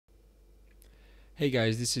Hey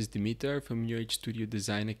guys, this is Dimitar from UH Studio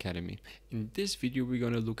Design Academy. In this video we're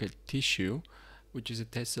going to look at Tissue, which is a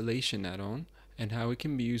tessellation add-on, and how it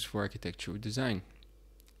can be used for architectural design.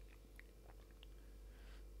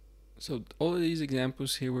 So all of these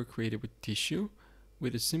examples here were created with Tissue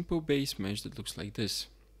with a simple base mesh that looks like this.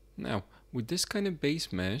 Now, with this kind of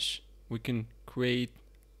base mesh, we can create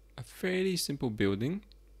a fairly simple building,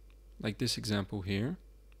 like this example here,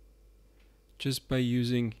 just by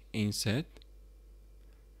using inset.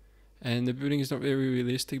 And the building is not very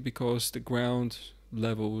realistic because the ground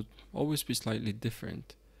level would always be slightly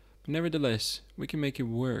different. But nevertheless, we can make it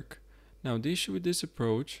work. Now the issue with this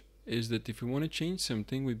approach is that if we want to change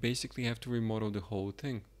something, we basically have to remodel the whole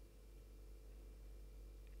thing.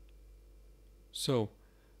 So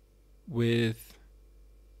with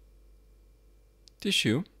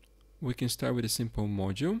Tissue, we can start with a simple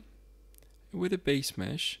module with a base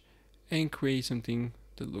mesh and create something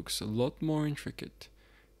that looks a lot more intricate.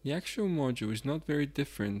 The actual module is not very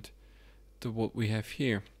different to what we have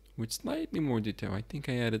here, with slightly more detail. I think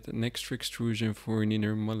I added an extra extrusion for an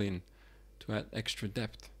inner mullion to add extra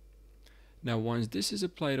depth. Now once this is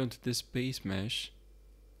applied onto this base mesh,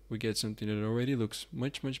 we get something that already looks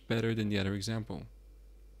much better than the other example.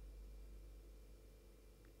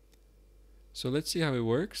 So let's see how it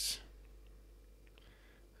works.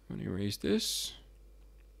 I'm going to erase this.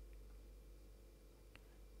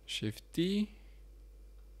 Shift D.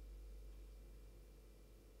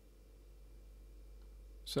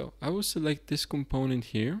 So I will select this component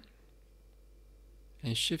here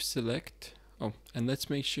and shift select. Oh, and let's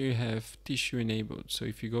make sure you have Tissue enabled. So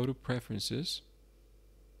if you go to Preferences,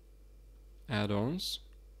 Add-ons,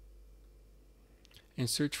 and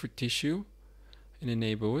search for Tissue and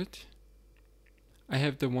enable it. I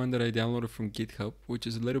have the one that I downloaded from GitHub, which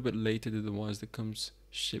is a little bit later than the ones that comes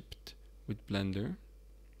shipped with Blender.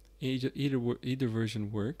 Either version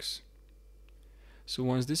works. So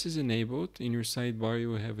once this is enabled, in your sidebar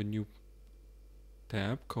you will have a new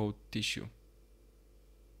tab called Tissue.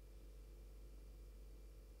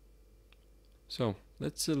 So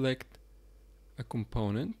let's select a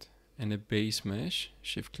component and a base mesh,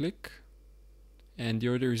 shift click, and the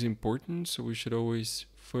order is important, so we should always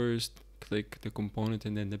first click the component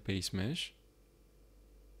and then the base mesh,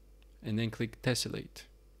 and then click Tessellate.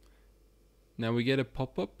 Now we get a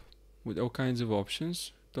pop-up with all kinds of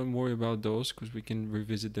options. Don't worry about those because we can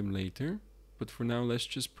revisit them later. But for now, let's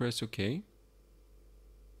just press OK.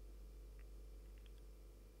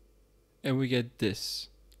 And we get this.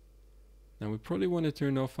 Now we probably want to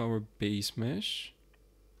turn off our base mesh,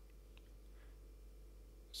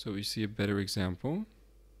 so we see a better example.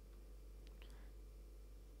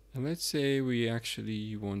 And let's say we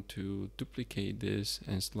actually want to duplicate this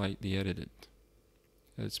and slightly edit it.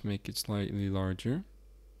 Let's make it slightly larger.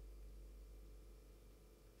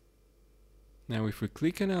 Now if we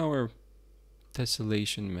click on our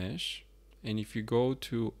tessellation mesh, and if you go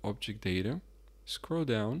to Object Data, scroll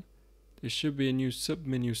down, there should be a new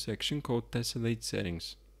submenu section called Tessellate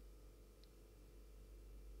Settings.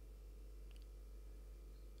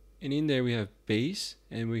 And in there we have base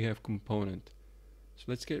and we have component. So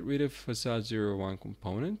let's get rid of facade 01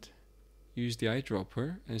 component, use the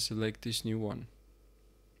eyedropper and select this new one.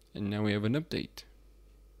 And now we have an update.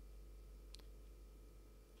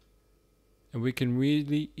 And we can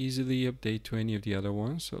really easily update to any of the other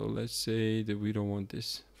ones. So let's say that we don't want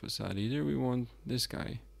this facade either, we want this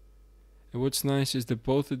guy. And what's nice is that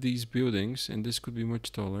both of these buildings, and this could be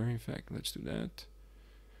much taller, in fact, let's do that.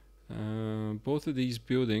 Both of these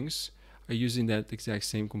buildings are using that exact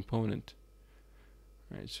same component.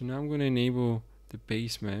 Alright, so now I'm going to enable the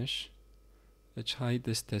base mesh. Let's hide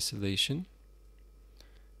this tessellation.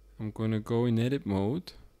 I'm going to go in edit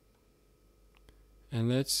mode. And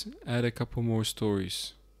let's add a couple more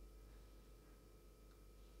stories.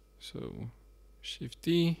 So Shift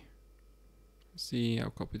D. See, I'll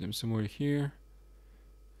copy them somewhere here.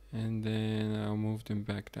 And then I'll move them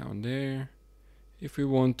back down there. If we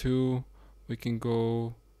want to, we can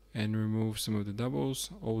go and remove some of the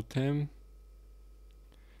doubles. O10.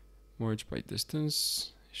 Merge by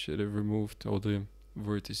distance. Should have removed all the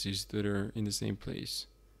vertices that are in the same place.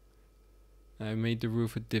 I made the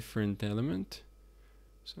roof a different element.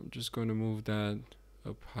 So I'm just going to move that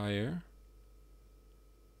up higher.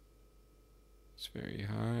 It's very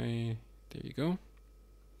high. There you go.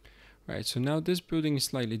 Right, so now this building is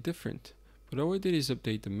slightly different. But all I did is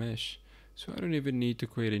update the mesh. So I don't even need to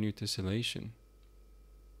create a new tessellation.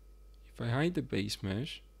 If I hide the base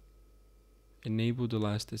mesh, enable the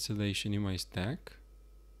last tessellation in my stack,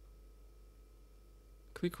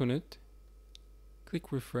 click on it,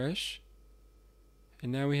 click refresh,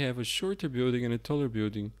 And now we have a shorter building and a taller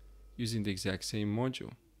building using the exact same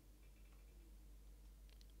module.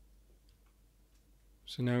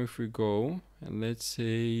 So now if we go and let's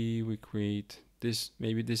say we create this,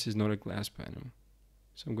 maybe this is not a glass panel.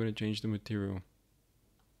 So I'm going to change the material.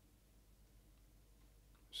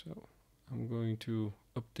 So I'm going to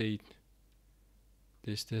update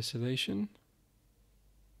this tessellation.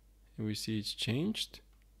 And we see it's changed.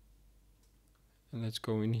 And let's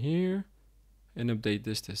go in here and update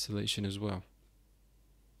this tessellation as well.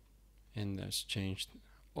 And that's changed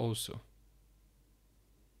also.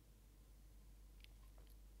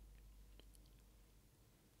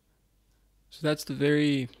 So that's the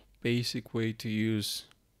very basic way to use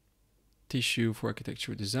tissue for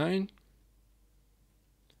architectural design.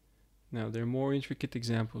 Now there are more intricate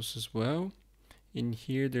examples as well. In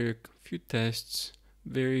here there are a few tests,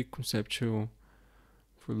 very conceptual,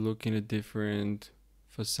 for looking at different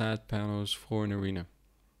facade panels for an arena.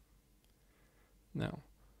 Now,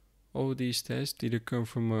 all these tests either come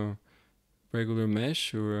from a regular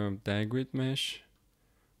mesh or a diagrid mesh,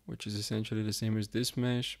 which is essentially the same as this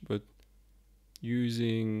mesh, but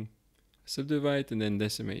using subdivide and then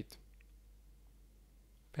decimate.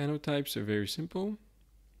 Panel types are very simple.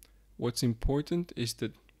 What's important is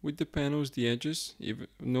that with the panels, the edges,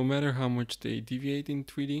 no matter how much they deviate in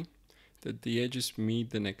 3D, that the edges meet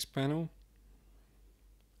the next panel.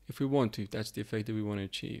 If we want to, that's the effect that we want to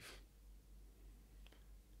achieve.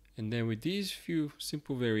 And then with these few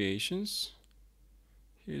simple variations,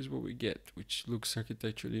 here's what we get, which looks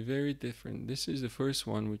architecturally very different. This is the first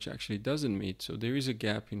one which actually doesn't meet, so there is a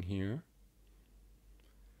gap in here.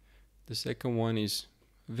 The second one is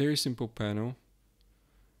a very simple panel,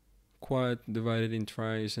 quad divided in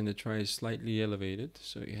tries, and the try is slightly elevated,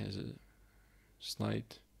 so it has a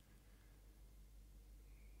slight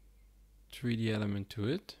 3D element to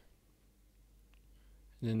it.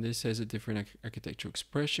 And then this has a different architectural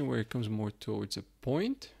expression where it comes more towards a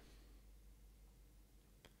point.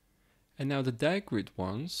 And now the diagrid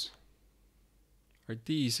ones are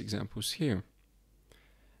these examples here.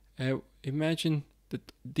 Imagine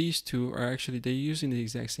that these two are actually, they're using the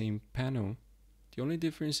exact same panel. The only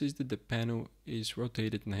difference is that the panel is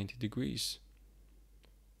rotated 90 degrees.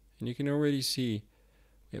 And you can already see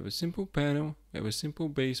we have a simple panel, we have a simple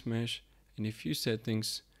base mesh, and a few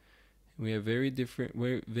settings. We have very different,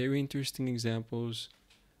 very interesting examples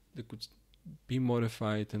that could be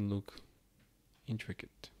modified and look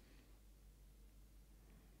intricate.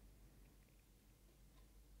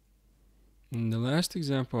 And the last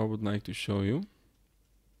example I would like to show you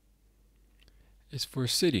is for a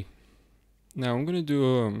city. Now I'm going to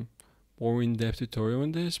do a more in-depth tutorial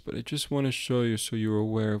on this, but I just want to show you so you're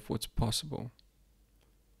aware of what's possible.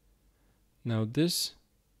 Now this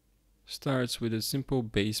starts with a simple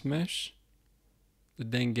base mesh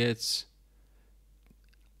that then gets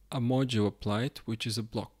a module applied, which is a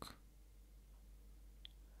block.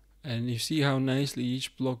 And you see how nicely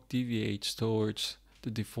each block deviates towards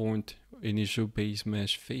the deformed initial base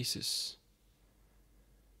mesh faces.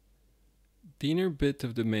 The inner bit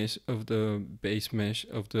of the mesh of the base mesh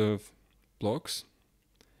of the blocks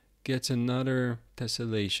gets another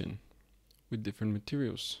tessellation with different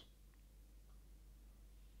materials.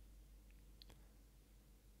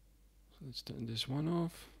 So let's turn this one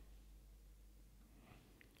off.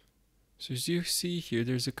 So as you see here,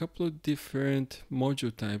 there's a couple of different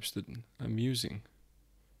module types that I'm using.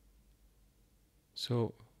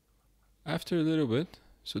 So after a little bit,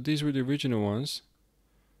 so these were the original ones,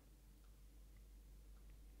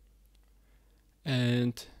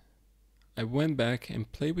 and I went back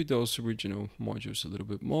and played with those original modules a little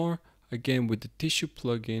bit more. Again, with the tissue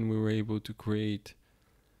plugin, we were able to create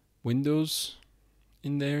windows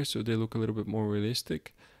in there so they look a little bit more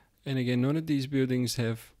realistic. And again, none of these buildings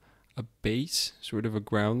have a base, sort of a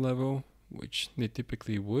ground level, which they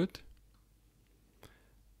typically would.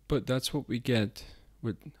 But that's what we get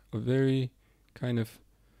with a very kind of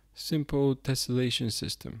simple tessellation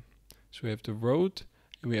system. So we have the road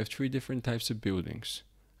and we have 3 different types of buildings.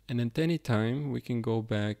 And at any time we can go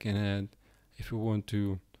back and add, if we want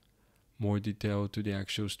to, more detail to the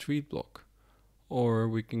actual street block. Or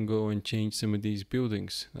we can go and change some of these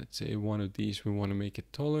buildings. Let's say one of these we want to make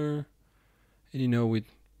it taller. And you know, with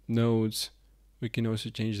nodes we can also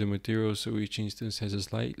change the material, so each instance has a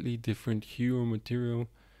slightly different hue or material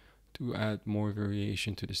to add more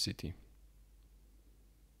variation to the city.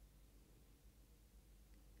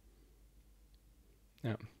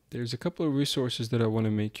 Now, there's a couple of resources that I want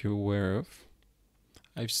to make you aware of.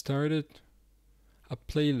 I've started a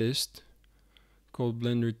playlist called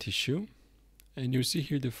Blender Tissue, and you see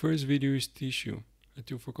here the first video is tissue. a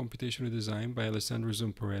tool for computational design by Alessandro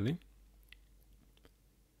Zamparelli.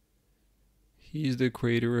 He is the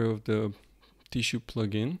creator of the Tissue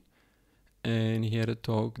plugin, and he had a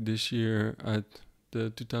talk this year at the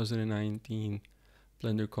 2019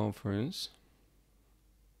 Blender conference,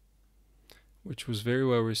 which was very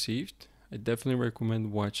well received. I definitely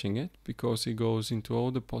recommend watching it because it goes into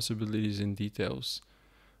all the possibilities and details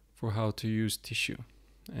for how to use Tissue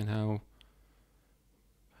and how.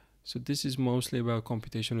 So this is mostly about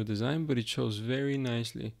computational design, but it shows very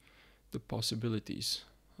nicely the possibilities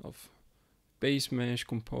of base mesh,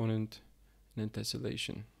 component, and then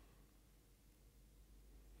tessellation.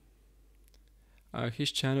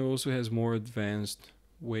 His channel also has more advanced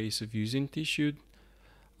ways of using Tissue.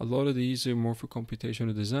 A lot of these are more for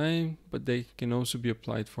computational design, but they can also be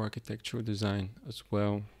applied for architectural design as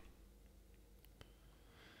well.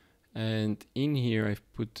 And in here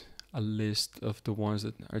I've put a list of the ones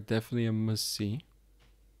that are definitely a must-see.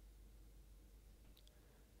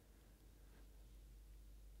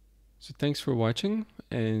 So thanks for watching,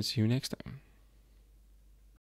 and see you next time.